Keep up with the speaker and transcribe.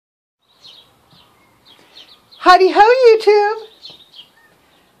Howdy ho, YouTube!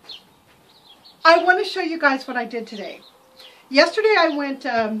 I want to show you guys what I did today. Yesterday I went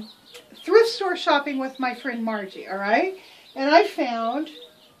thrift store shopping with my friend Margie, alright? And I found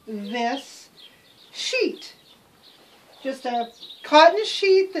this sheet. Just a cotton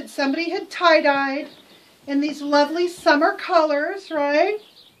sheet that somebody had tie-dyed in these lovely summer colors, right?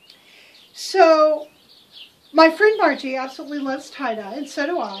 So, my friend Margie absolutely loves tie-dye, and so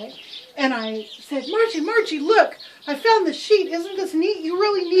do I. And I said, Margie, look, I found this sheet. Isn't this neat? You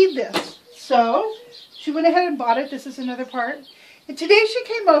really need this. So, she went ahead and bought it. This is another part. And today she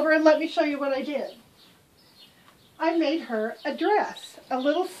came over and let me show you what I did. I made her a dress, a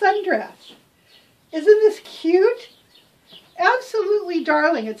little sundress. Isn't this cute? Absolutely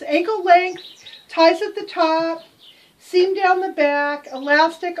darling. It's ankle length, ties at the top, seam down the back,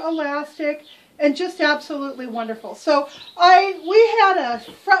 elastic, and just absolutely wonderful. So we had a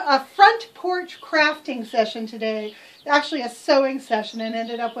front porch crafting session today, actually a sewing session, and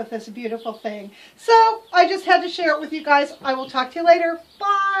ended up with this beautiful thing. So I just had to share it with you guys. I will talk to you later.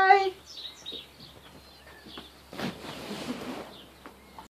 Bye!